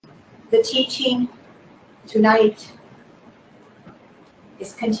The teaching tonight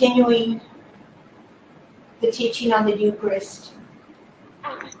is continuing the teaching on the Eucharist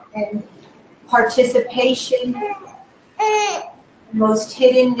and participation, most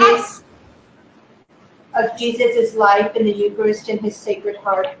hiddenness of Jesus' life in the Eucharist and his Sacred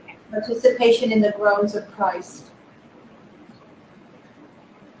Heart, participation in the groans of Christ.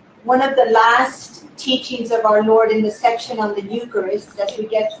 One of the last teachings of our Lord in the section on the Eucharist, as we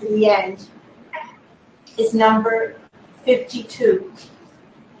get to the end, is number 52.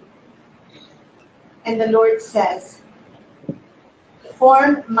 And the Lord says,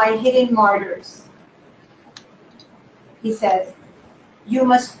 "Form my hidden martyrs." He says, "You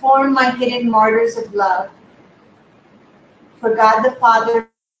must form my hidden martyrs of love, for God the Father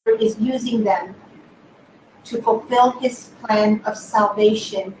is using them to fulfill his plan of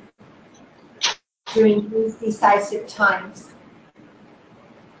salvation during these decisive times."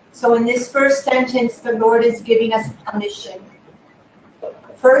 So in this first sentence, the Lord is giving us a mission.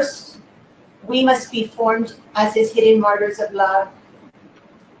 First, we must be formed as his hidden martyrs of love,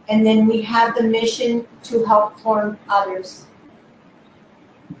 and then we have the mission to help form others.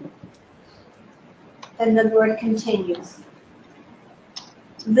 Then the Lord continues,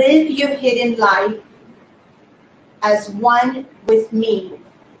 "Live your hidden life as one with me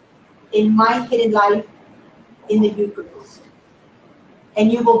in my hidden life in the Eucharist,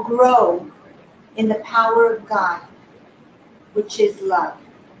 and you will grow in the power of God, which is love."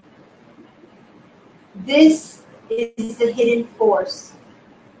 This is the hidden force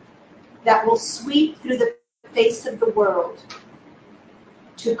that will sweep through the face of the world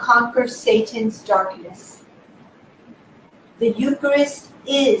to conquer Satan's darkness. The Eucharist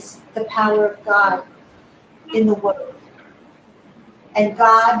is the power of God in the world, and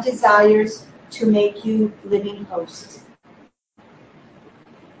God desires to make you living hosts.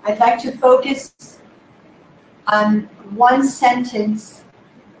 I'd like to focus on one sentence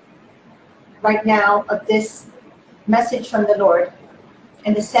right now of this message from the Lord.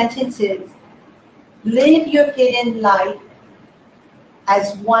 And the sentence is, "Live your hidden life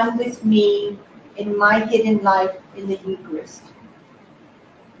as one with me in my hidden life in the Eucharist."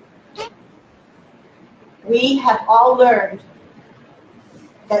 We have all learned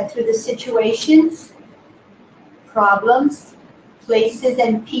that through the situations, problems, places,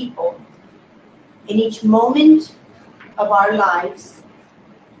 and people in each moment of our lives,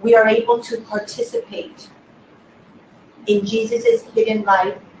 we are able to participate in Jesus' hidden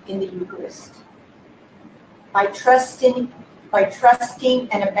life in the Eucharist by trusting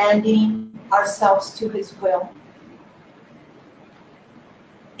and abandoning ourselves to his will.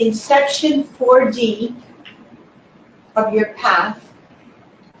 In section 4D of your path,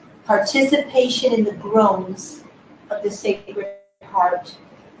 participation in the groans of the Sacred Heart,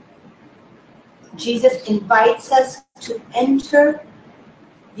 Jesus invites us to enter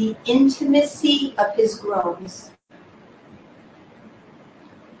the intimacy of his groans.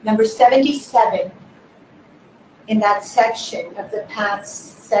 Number 77 in that section of the path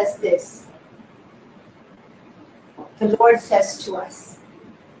says this. The Lord says to us,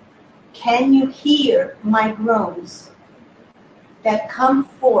 "Can you hear my groans that come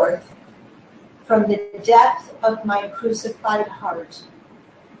forth from the depth of my crucified heart?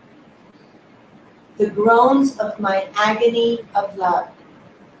 The groans of my agony of love.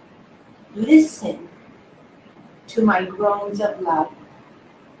 Listen to my groans of love."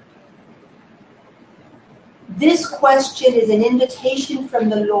 This question is an invitation from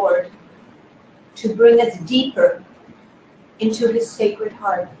the Lord to bring us deeper into his Sacred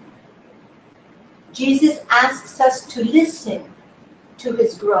Heart. Jesus asks us to listen to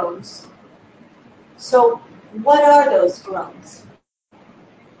his groans. So, what are those groans?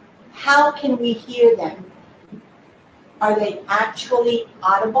 How can we hear them? Are they actually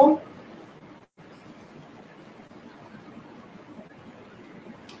audible?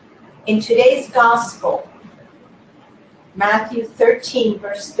 In today's Gospel, Matthew 13,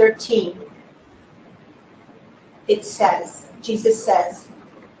 verse 13, it says, Jesus says,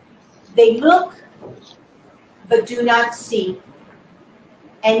 "They look but do not see,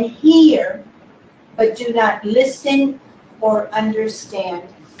 and hear but do not listen or understand."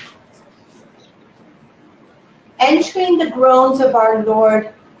 Entering the groans of our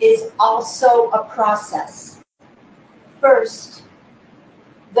Lord is also a process. First,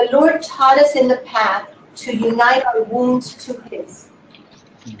 the Lord taught us in the path to unite our wounds to his,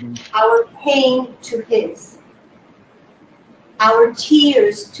 our pain to his, our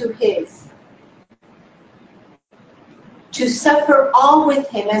tears to his, to suffer all with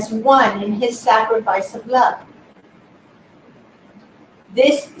him as one in his sacrifice of love.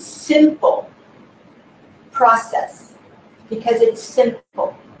 This simple process, because it's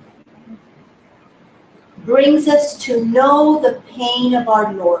simple, brings us to know the pain of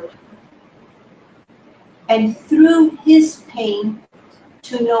our Lord, and through his pain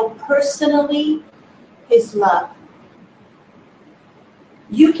to know personally his love.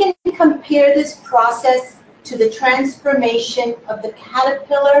 You can compare this process to the transformation of the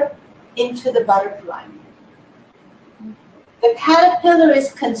caterpillar into the butterfly. The caterpillar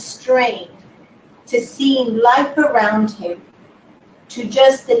is constrained to seeing life around him to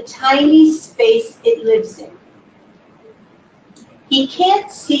just the tiny space it lives in. He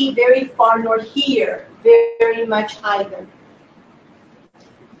can't see very far nor hear very much either.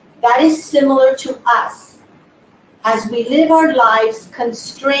 That is similar to us as we live our lives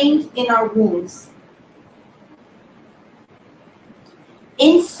constrained in our wounds.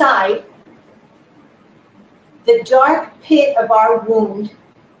 Inside the dark pit of our wound,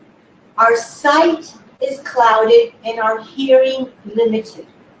 our sight is clouded and our hearing limited.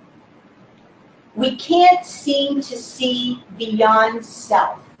 We can't seem to see beyond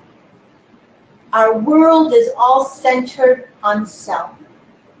self. Our world is all centered on self.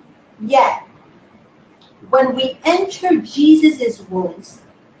 Yet, when we enter Jesus' wounds,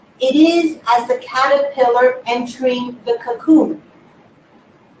 it is as the caterpillar entering the cocoon.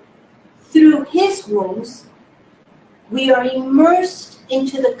 Through his wounds, we are immersed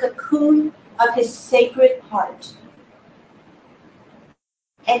into the cocoon of his sacred heart.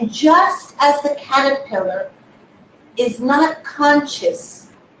 And just as the caterpillar is not conscious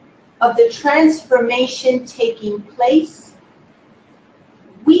of the transformation taking place,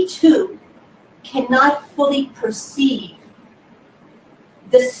 we too cannot fully perceive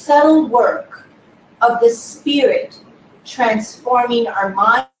the subtle work of the Spirit transforming our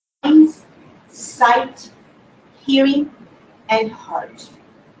minds, sight, hearing, and heart.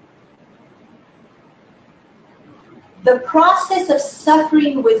 The process of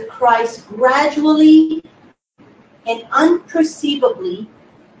suffering with Christ gradually and unperceivably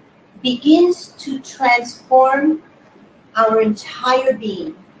begins to transform our entire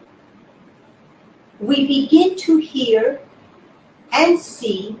being. We begin to hear and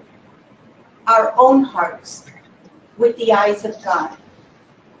see our own hearts with the eyes of God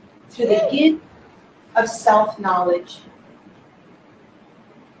through the gift of self-knowledge.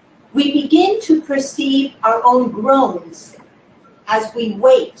 We begin to perceive our own groans as we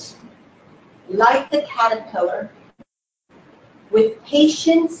wait, like the caterpillar, with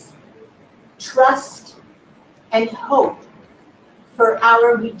patience, trust, and hope for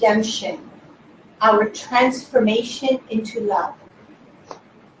our redemption, our transformation into love.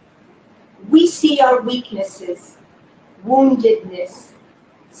 We see our weaknesses, woundedness,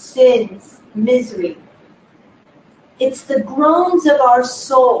 sins, misery. It's the groans of our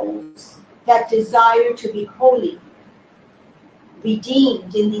souls that desire to be holy,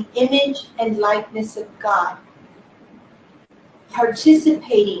 redeemed in the image and likeness of God,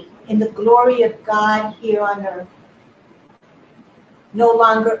 participating in the glory of God here on earth. No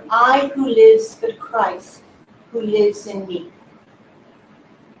longer I who lives, but Christ who lives in me.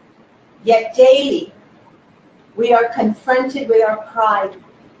 Yet daily, we are confronted with our pride,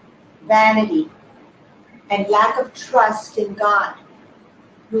 vanity, and lack of trust in God,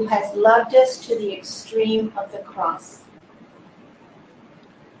 who has loved us to the extreme of the cross.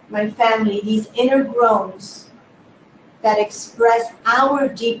 My family, these inner groans that express our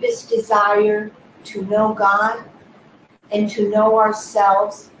deepest desire to know God and to know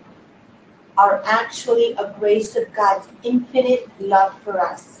ourselves are actually a grace of God's infinite love for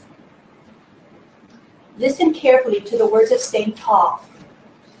us. Listen carefully to the words of St. Paul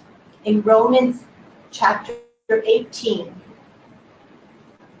in Romans chapter 18.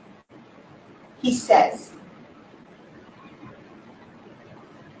 He says,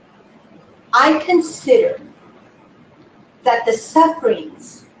 I consider that the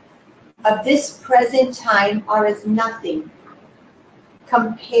sufferings of this present time are as nothing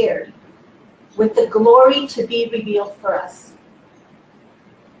compared with the glory to be revealed for us.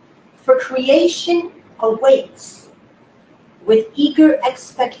 For creation awaits with eager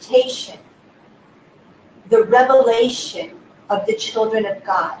expectation the revelation of the children of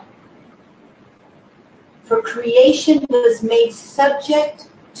God. For creation was made subject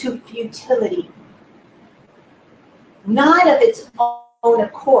to futility, not of its own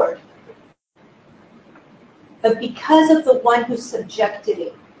accord, but because of the one who subjected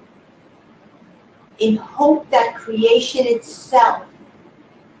it, in hope that creation itself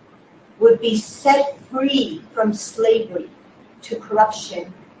would be set free from slavery to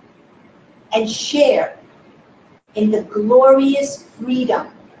corruption and share in the glorious freedom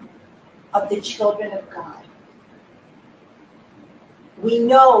of the children of God. We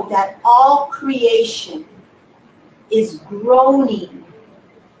know that all creation is groaning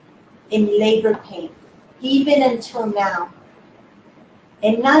in labor pain, even until now.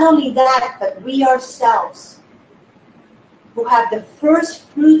 And not only that, but we ourselves, who have the first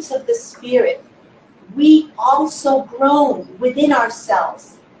fruits of the Spirit, we also groan within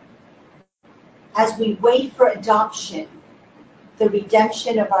ourselves as we wait for adoption, the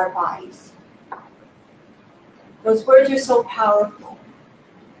redemption of our bodies. Those words are so powerful.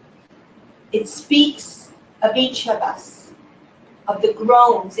 It speaks of each of us, of the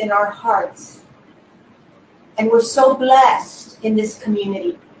groans in our hearts. And we're so blessed in this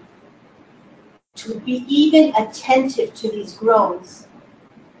community to be even attentive to these groans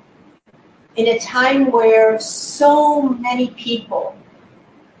in a time where so many people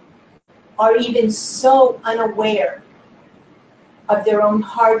are even so unaware of their own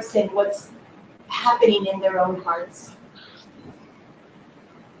hearts and what's happening in their own hearts.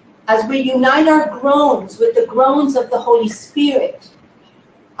 As we unite our groans with the groans of the Holy Spirit,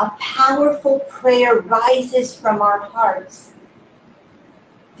 a powerful prayer rises from our hearts.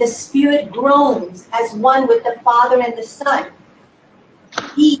 The Spirit groans as one with the Father and the Son.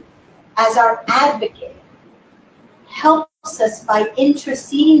 He, as our advocate, helps us by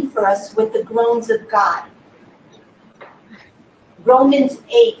interceding for us with the groans of God. Romans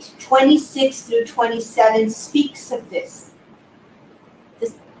 8:26 through 27 speaks of this.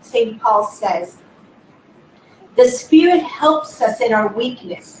 St. Paul says, "The Spirit helps us in our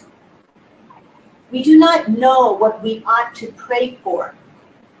weakness. We do not know what we ought to pray for,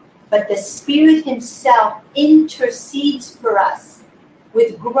 but the Spirit Himself intercedes for us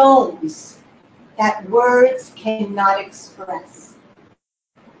with groans that words cannot express."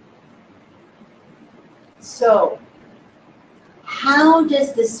 So, how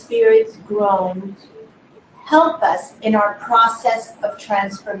does the Spirit's groans help us in our process of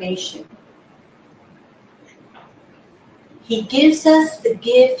transformation? He gives us the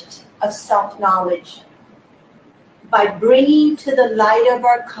gift of self-knowledge by bringing to the light of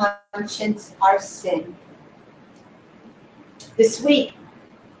our conscience our sin. This week,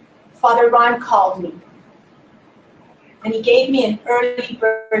 Father Ron called me, and he gave me an early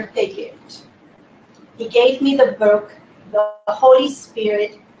birthday gift. He gave me the book, The Holy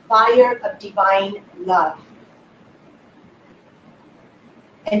Spirit, Fire of Divine Love.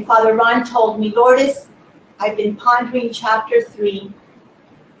 And Father Ron told me, "Lourdes, I've been pondering chapter 3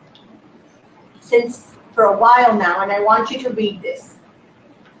 for a while now, and I want you to read this.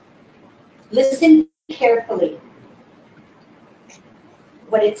 Listen carefully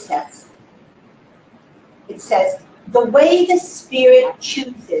what it says. It says, the way the Spirit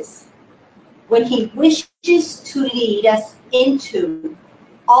chooses when He wishes to lead us into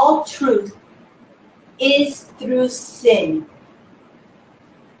all truth is through sin.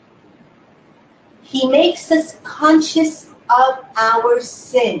 He makes us conscious of our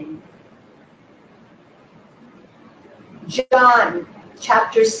sin." John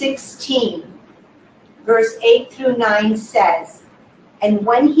chapter 16, verse 8 through 9 says, "And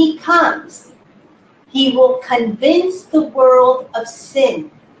when He comes, He will convince the world of sin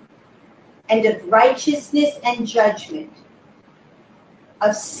and of righteousness and judgment.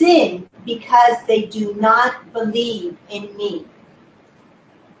 Of sin, because they do not believe in me."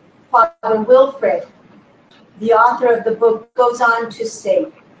 Father Wilfred, the author of the book, goes on to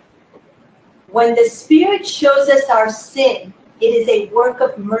say, "When the Spirit shows us our sin, it is a work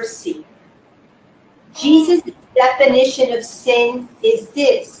of mercy. Jesus' definition of sin is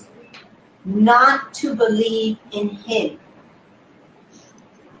this: not to believe in Him.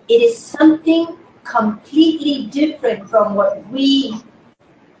 It is something completely different from what we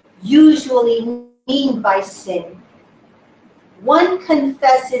usually mean by sin. One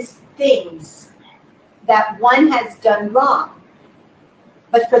confesses things that one has done wrong,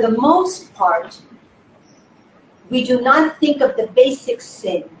 but for the most part, we do not think of the basic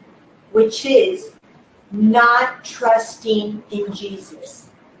sin, which is not trusting in Jesus."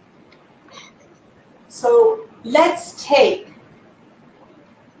 So let's take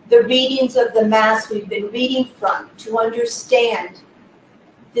the readings of the Mass we've been reading from to understand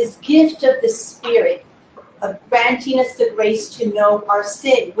this gift of the Spirit of granting us the grace to know our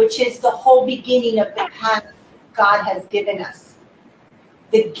sin, which is the whole beginning of the path God has given us.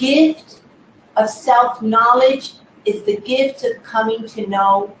 The gift of self-knowledge is the gift of coming to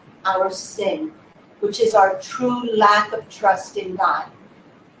know our sin, which is our true lack of trust in God.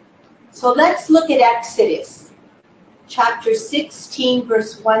 So let's look at Exodus chapter 16,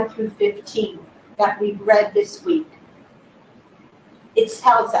 verse 1 through 15. that we read this week. It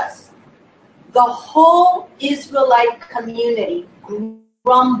tells us the whole Israelite community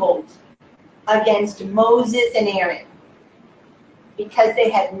grumbled against Moses and Aaron because they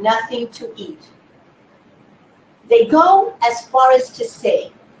had nothing to eat. They go as far as to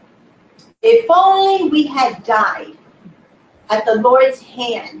say, if only we had died at the Lord's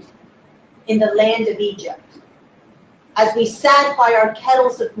hand in the land of Egypt, as we sat by our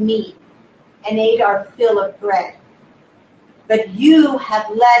kettles of meat and ate our fill of bread. But you have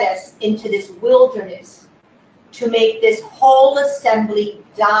led us into this wilderness to make this whole assembly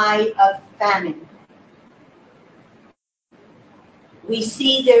die of famine. We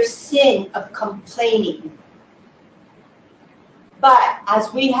see their sin of complaining. But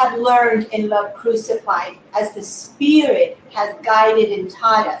as we have learned in Love Crucified, as the Spirit has guided and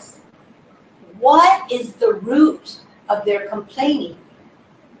taught us, what is the root of their complaining?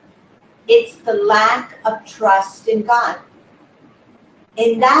 It's the lack of trust in God.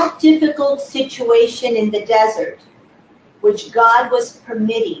 In that difficult situation in the desert, which God was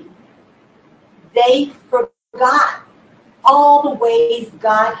permitting, they forgot all the ways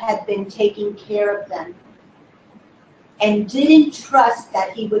God had been taking care of them and didn't trust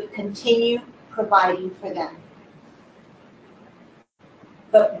that He would continue providing for them.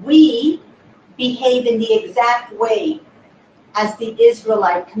 But we behave in the exact way as the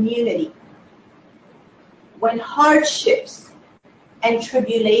Israelite community. When hardships and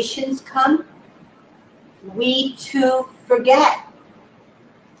tribulations come, we too forget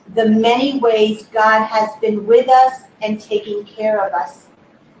the many ways God has been with us and taking care of us.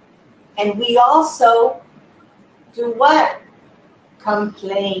 And we also do what?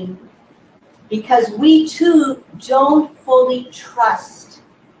 Complain. Because we too don't fully trust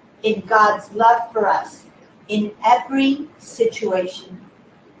in God's love for us in every situation.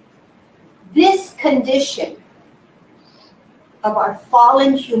 This condition of our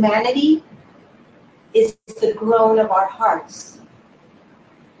fallen humanity is the groan of our hearts.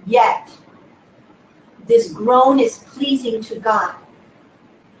 Yet, this groan is pleasing to God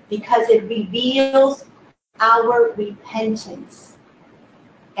because it reveals our repentance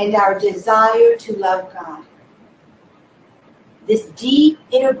and our desire to love God. This deep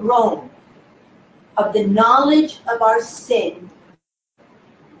inner groan of the knowledge of our sin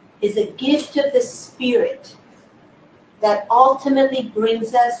is a gift of the Spirit that ultimately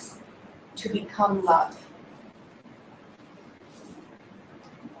brings us to become love.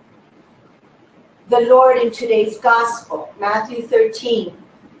 The Lord in today's gospel, Matthew 13,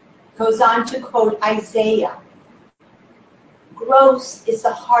 goes on to quote Isaiah. Gross is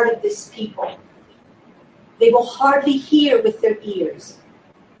the heart of this people. They will hardly hear with their ears.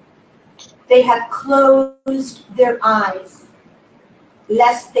 They have closed their eyes,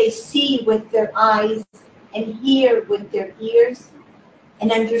 lest they see with their eyes and hear with their ears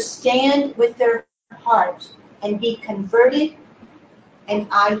and understand with their heart and be converted, and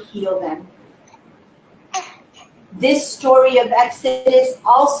I heal them. This story of Exodus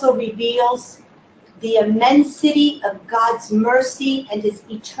also reveals the immensity of God's mercy and His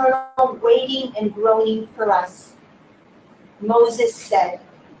eternal waiting and groaning for us. Moses said,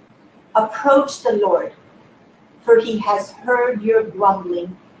 approach the Lord, for He has heard your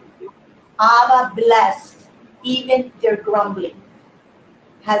grumbling. Abba blessed even their grumbling,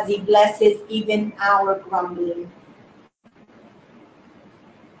 as He blesses even our grumbling.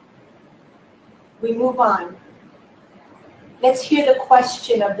 We move on. Let's hear the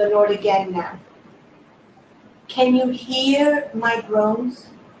question of the Lord again now. Can you hear my groans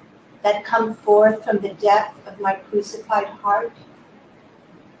that come forth from the depth of my crucified heart?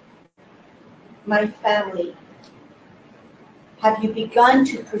 My family, have you begun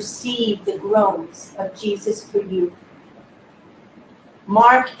to perceive the groans of Jesus for you?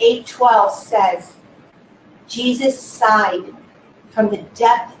 Mark 8:12 says, Jesus sighed from the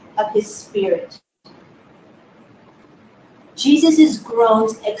depth of His spirit. Jesus'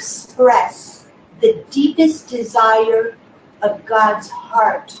 groans express the deepest desire of God's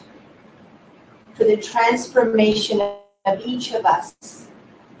heart for the transformation of each of us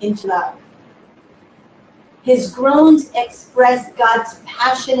into love. His groans express God's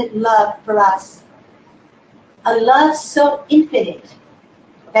passionate love for us, a love so infinite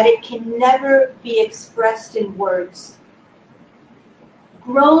that it can never be expressed in words.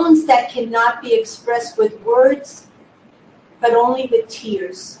 Groans that cannot be expressed with words, but only with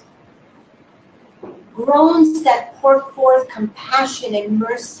tears. Groans that pour forth compassion and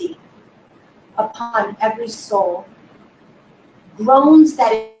mercy upon every soul. Groans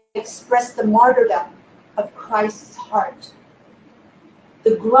that express the martyrdom of Christ's heart.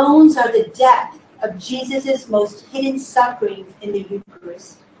 The groans are the depth of Jesus' most hidden sufferings in the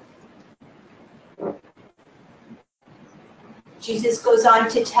Eucharist. Jesus goes on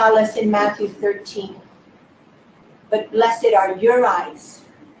to tell us in Matthew 13, but blessed are your eyes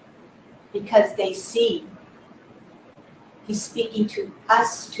because they see. He's speaking to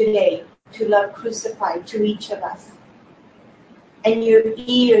us today, to love crucified, to each of us. And your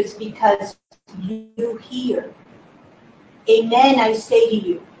ears because you hear. Amen, I say to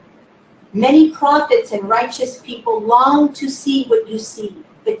you. Many prophets and righteous people long to see what you see,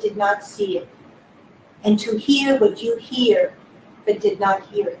 but did not see it, and to hear what you hear, but did not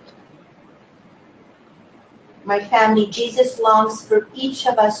hear it. My family, Jesus longs for each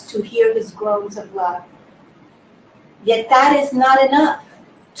of us to hear his groans of love. Yet that is not enough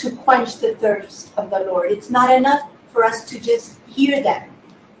to quench the thirst of the Lord. It's not enough for us to just hear them.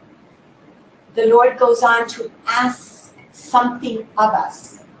 The Lord goes on to ask something of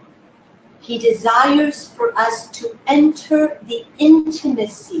us. He desires for us to enter the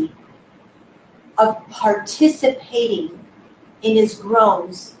intimacy of participating in his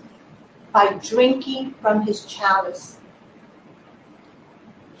groans by drinking from his chalice.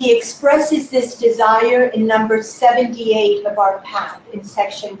 He expresses this desire in number 78 of our path in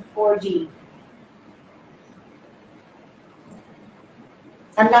section 4D.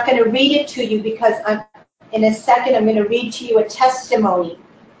 I'm not going to read it to you because in a second I'm going to read to you a testimony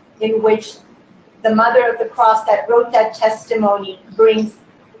in which the Mother of the Cross that wrote that testimony brings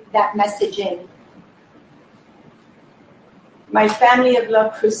that message in. My family of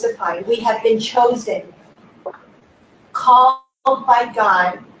love crucified, we have been chosen, called by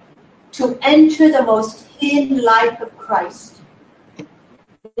God to enter the most hidden life of Christ.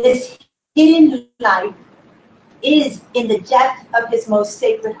 This hidden life is in the depth of his most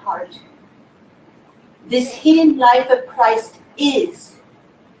sacred heart. This hidden life of Christ is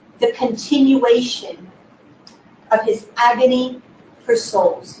the continuation of his agony for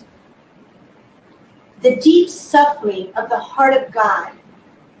souls. The deep suffering of the heart of God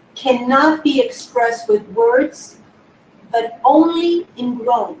cannot be expressed with words, but only in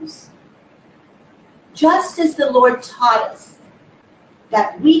groans. Just as the Lord taught us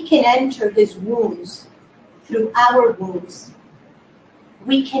that we can enter his wounds through our wounds,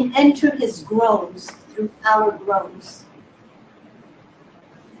 we can enter his groans through our groans.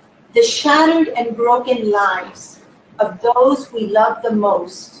 The shattered and broken lives of those we love the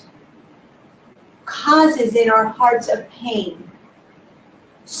most causes in our hearts a pain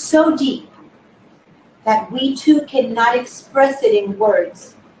so deep that we too cannot express it in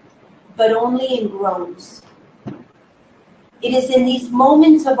words, but only in groans. It is in these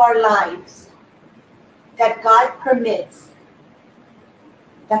moments of our lives that God permits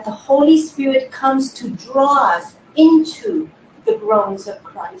that the Holy Spirit comes to draw us into the groans of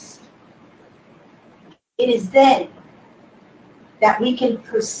Christ. It is then that we can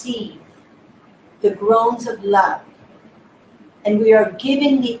perceive the groans of love, and we are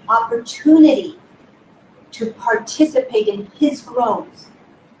given the opportunity to participate in his groans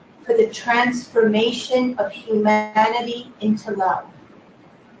for the transformation of humanity into love.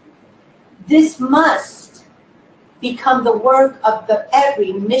 This must become the work of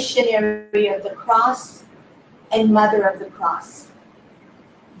every missionary of the cross and mother of the cross.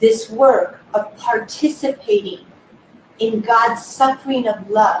 This work of participating in God's suffering of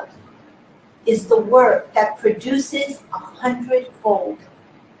love is the work that produces 100-fold,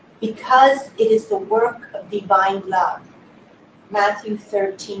 because it is the work of divine love. Matthew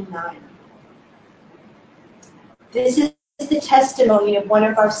 13:9. This is the testimony of one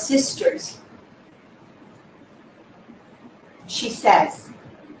of our sisters. She says,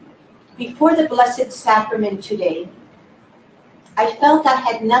 before the Blessed Sacrament today, I felt I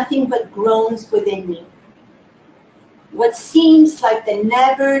had nothing but groans within me. What seems like the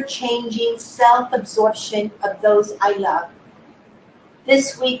never-changing self-absorption of those I love,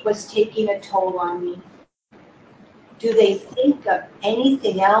 this week was taking a toll on me. Do they think of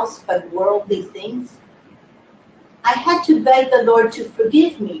anything else but worldly things? I had to beg the Lord to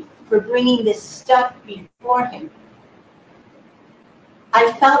forgive me for bringing this stuff before him.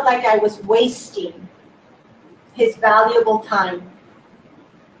 I felt like I was wasting his valuable time,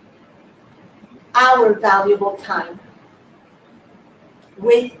 our valuable time,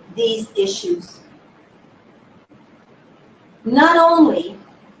 with these issues. Not only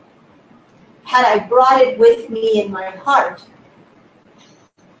had I brought it with me in my heart,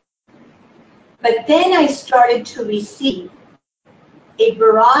 but then I started to receive a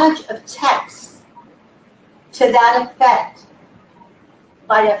barrage of texts to that effect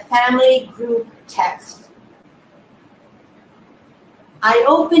by a family group text. I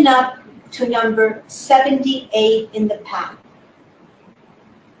open up to number 78 in the path.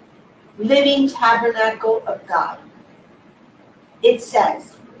 Living Tabernacle of God. It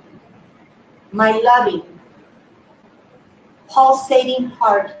says, my loving, pulsating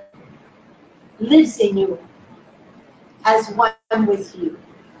heart lives in you as one with you.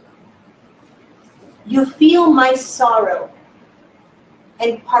 You feel my sorrow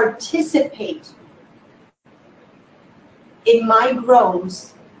and participate in my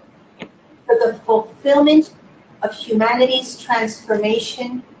groans for the fulfillment of humanity's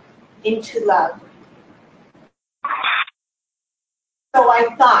transformation into love. So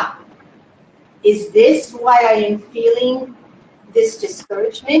I thought, is this why I am feeling this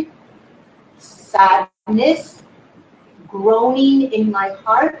discouragement, sadness, groaning in my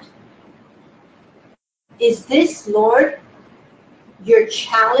heart? Is this, Lord, your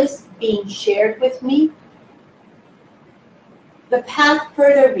chalice being shared with me? The path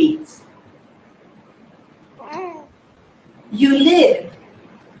further reads, you live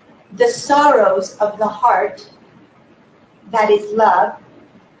the sorrows of the heart, that is love,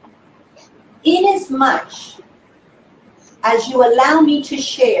 inasmuch as you allow me to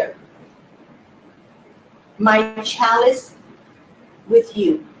share my chalice with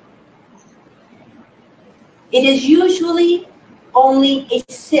you. It is usually only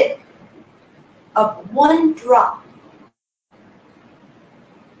a sip of one drop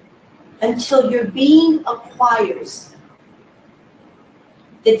until your being acquires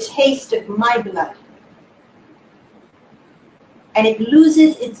the taste of my blood, and it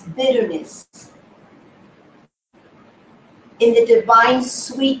loses its bitterness in the divine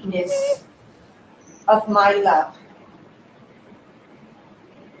sweetness of my love.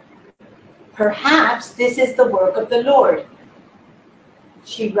 Perhaps this is the work of the Lord,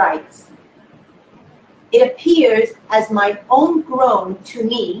 she writes. It appears as my own groan to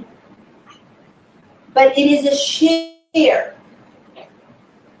me, but it is a share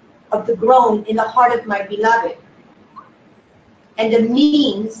of the groan in the heart of my beloved, and a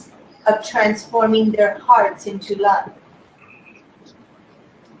means of transforming their hearts into love.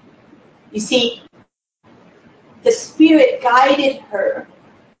 You see, the Spirit guided her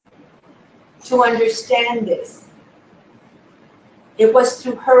to understand this. It was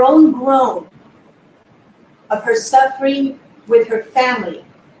through her own groan of her suffering with her family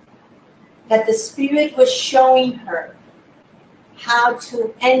that the Spirit was showing her how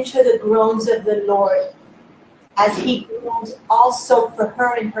to enter the groans of the Lord as He groans also for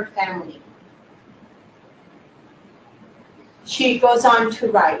her and her family. She goes on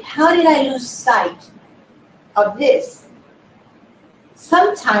to write, how did I lose sight of this?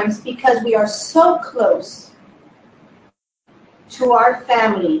 Sometimes because we are so close to our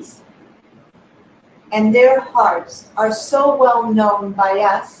families and their hearts are so well known by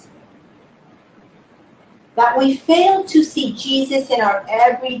us that we fail to see Jesus in our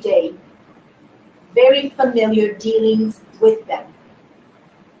everyday, very familiar dealings with them.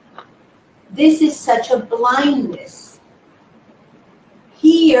 This is such a blindness.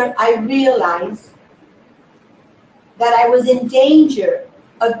 Here I realize that I was in danger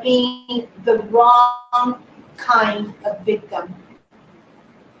of being the wrong kind of victim.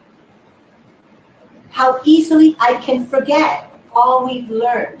 How easily I can forget all we've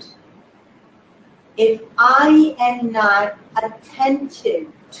learned if I am not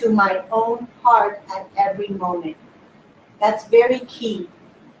attentive to my own heart at every moment. That's very key.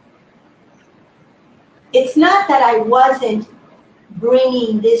 It's not that I wasn't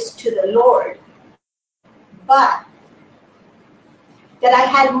bringing this to the Lord, but that I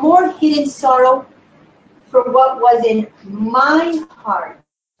had more hidden sorrow for what was in my heart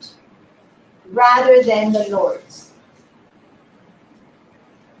rather than the Lord's.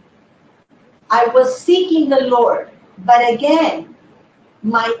 I was seeking the Lord, but again,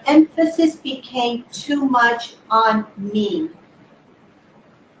 my emphasis became too much on me.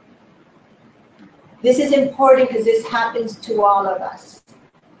 This is important because this happens to all of us.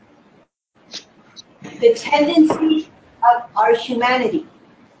 The tendency of our humanity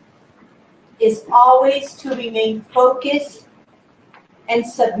is always to remain focused and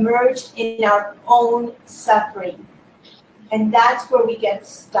submerged in our own suffering. And that's where we get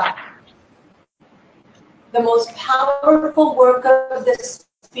stuck. The most powerful work of the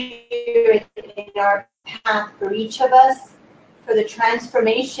Spirit in our path for each of us, for the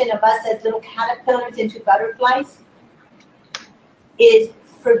transformation of us as little caterpillars into butterflies, is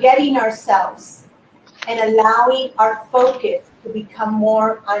forgetting ourselves and allowing our focus to become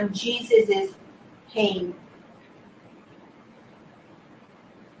more on Jesus' pain.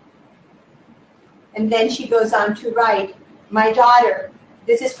 And then she goes on to write, My daughter,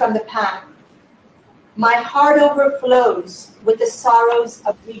 this is from the path. My heart overflows with the sorrows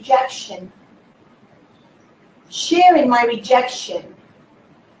of rejection. Share in my rejection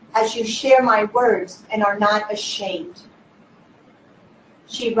as you share my words and are not ashamed.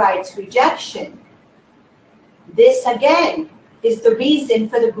 She writes, rejection. This again is the reason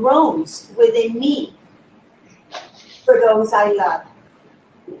for the groans within me for those I love.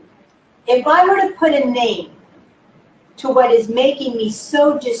 If I were to put a name to what is making me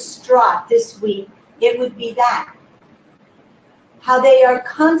so distraught this week, it would be that. How they are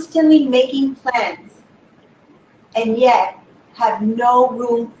constantly making plans and yet have no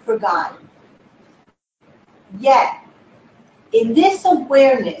room for God. Yet, in this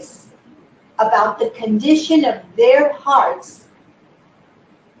awareness about the condition of their hearts,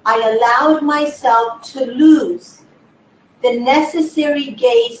 I allowed myself to lose the necessary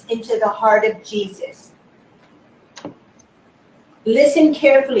gaze into the heart of Jesus. Listen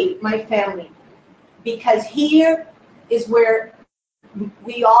carefully, my family, because here is where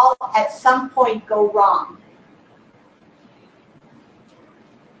we all at some point go wrong.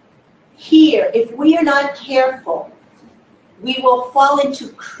 Here, if we are not careful, we will fall into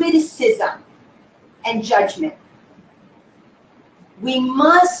criticism and judgment. We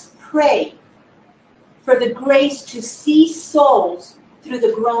must pray for the grace to see souls through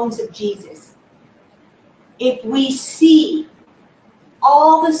the groans of Jesus. If we see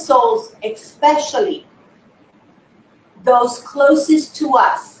all the souls, especially those closest to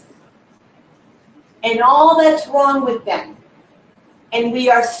us, and all that's wrong with them, and we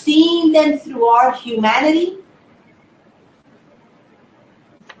are seeing them through our humanity,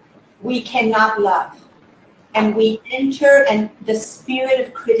 we cannot love. And we enter in the spirit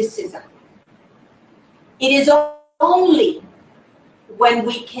of criticism. It is only when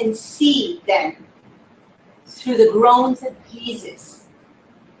we can see them through the groans of Jesus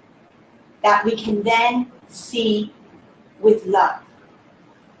that we can then see with love.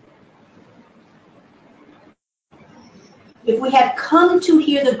 If we have come to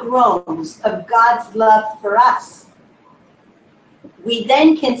hear the groans of God's love for us, we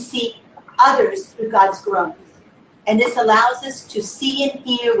then can see others through God's groans. And this allows us to see and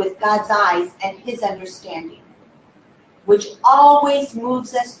hear with God's eyes and His understanding, which always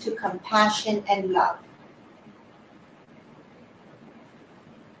moves us to compassion and love.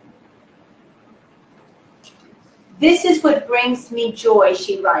 This is what brings me joy,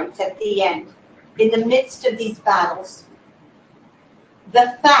 she writes at the end, in the midst of these battles.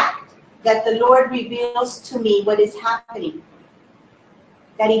 The fact that the Lord reveals to me what is happening,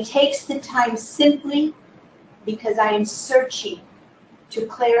 that He takes the time simply because I am searching to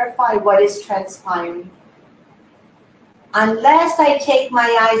clarify what is transpiring. Unless I take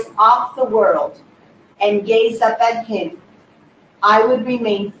my eyes off the world and gaze up at Him, I would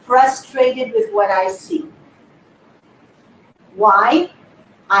remain frustrated with what I see. Why?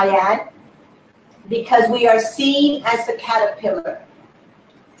 I add, because we are seen as the caterpillar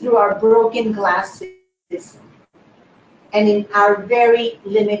through our broken glasses and in our very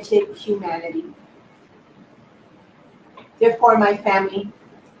limited humanity. Therefore, my family,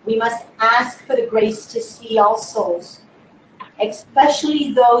 we must ask for the grace to see all souls,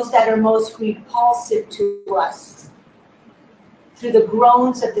 especially those that are most repulsive to us, through the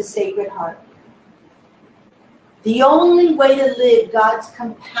groans of the Sacred Heart. The only way to live God's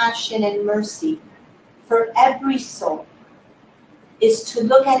compassion and mercy for every soul is to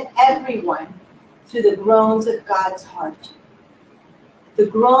look at everyone through the groans of God's heart. The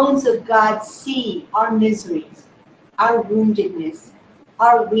groans of God see our miseries, our woundedness,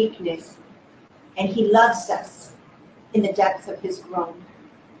 our weakness, and He loves us in the depths of His groan.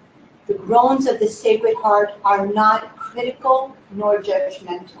 The groans of the Sacred Heart are not critical nor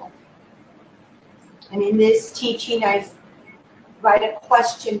judgmental. And in this teaching, I write a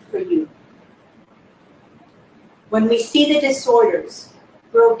question for you. When we see the disorders,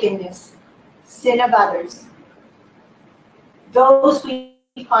 brokenness, sin of others, those we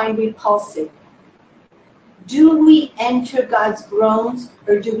find repulsive, do we enter God's groans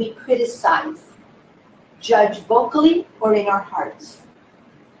or do we criticize, judge vocally or in our hearts?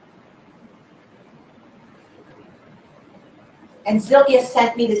 And Sylvia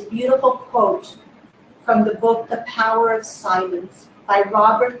sent me this beautiful quote from the book The Power of Silence by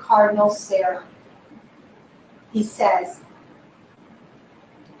Robert Cardinal Sarah. He says,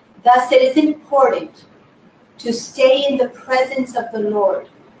 thus it is important to stay in the presence of the Lord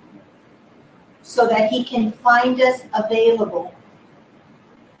so that He can find us available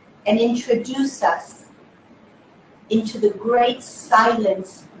and introduce us into the great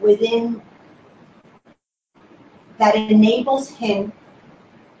silence within that enables him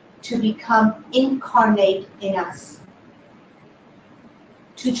to become incarnate in us,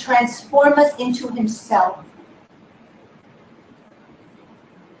 to transform us into himself.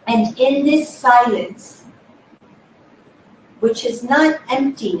 And in this silence, which is not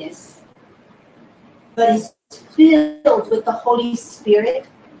emptiness, but is filled with the Holy Spirit,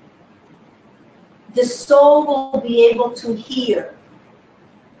 the soul will be able to hear,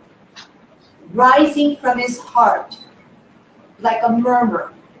 rising from his heart like a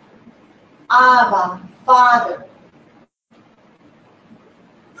murmur, Abba, Father.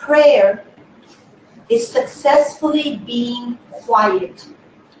 Prayer is successfully being quiet,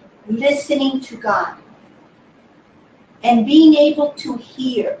 listening to God, and being able to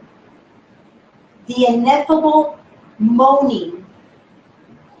hear the ineffable moaning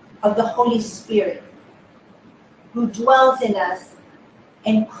of the Holy Spirit, who dwells in us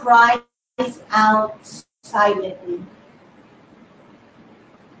and cries out silently.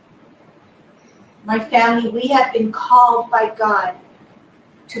 My family, we have been called by God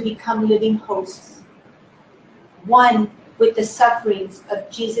to become living hosts, one with the sufferings of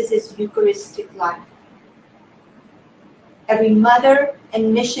Jesus' Eucharistic life. Every mother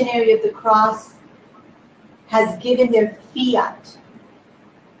and missionary of the cross has given their fiat.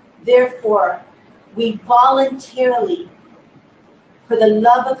 Therefore, we voluntarily, for the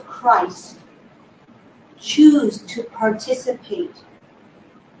love of Christ, choose to participate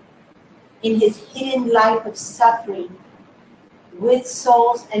in his hidden life of suffering with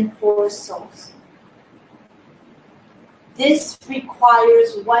souls and for souls. This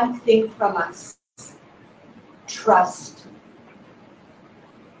requires one thing from us: trust.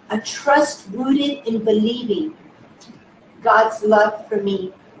 A trust rooted in believing God's love for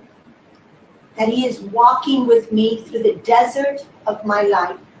me, that he is walking with me through the desert of my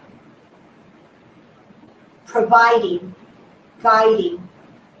life, providing, guiding,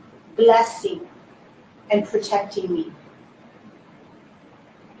 blessing, and protecting me.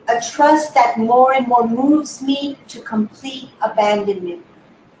 A trust that more and more moves me to complete abandonment.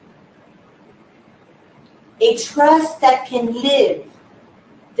 A trust that can live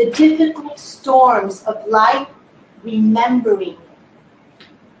the difficult storms of life, remembering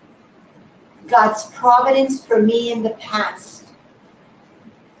God's providence for me in the past,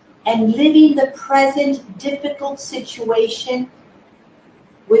 and living the present difficult situation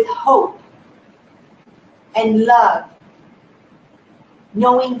with hope and love,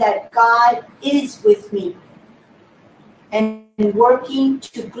 knowing that God is with me and working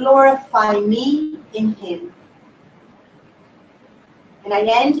to glorify me in him. And I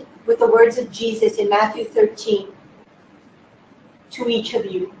end with the words of Jesus in Matthew 13 to each of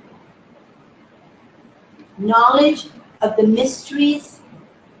you. Knowledge of the mysteries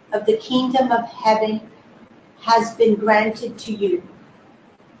of the kingdom of heaven has been granted to you,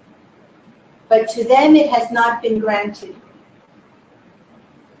 but to them it has not been granted.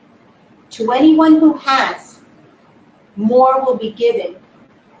 To anyone who has, more will be given,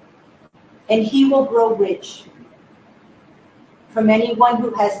 and he will grow rich. From anyone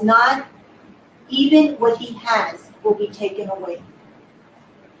who has not, even what he has will be taken away.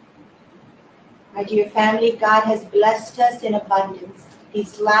 My dear family, God has blessed us in abundance.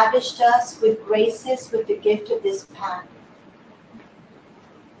 He's lavished us with graces, with the gift of this path.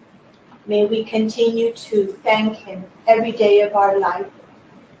 May we continue to thank him every day of our life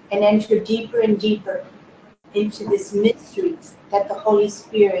and enter deeper and deeper into this mysteries that the Holy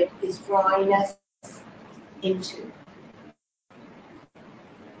Spirit is drawing us into.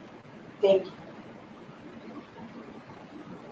 Thank you.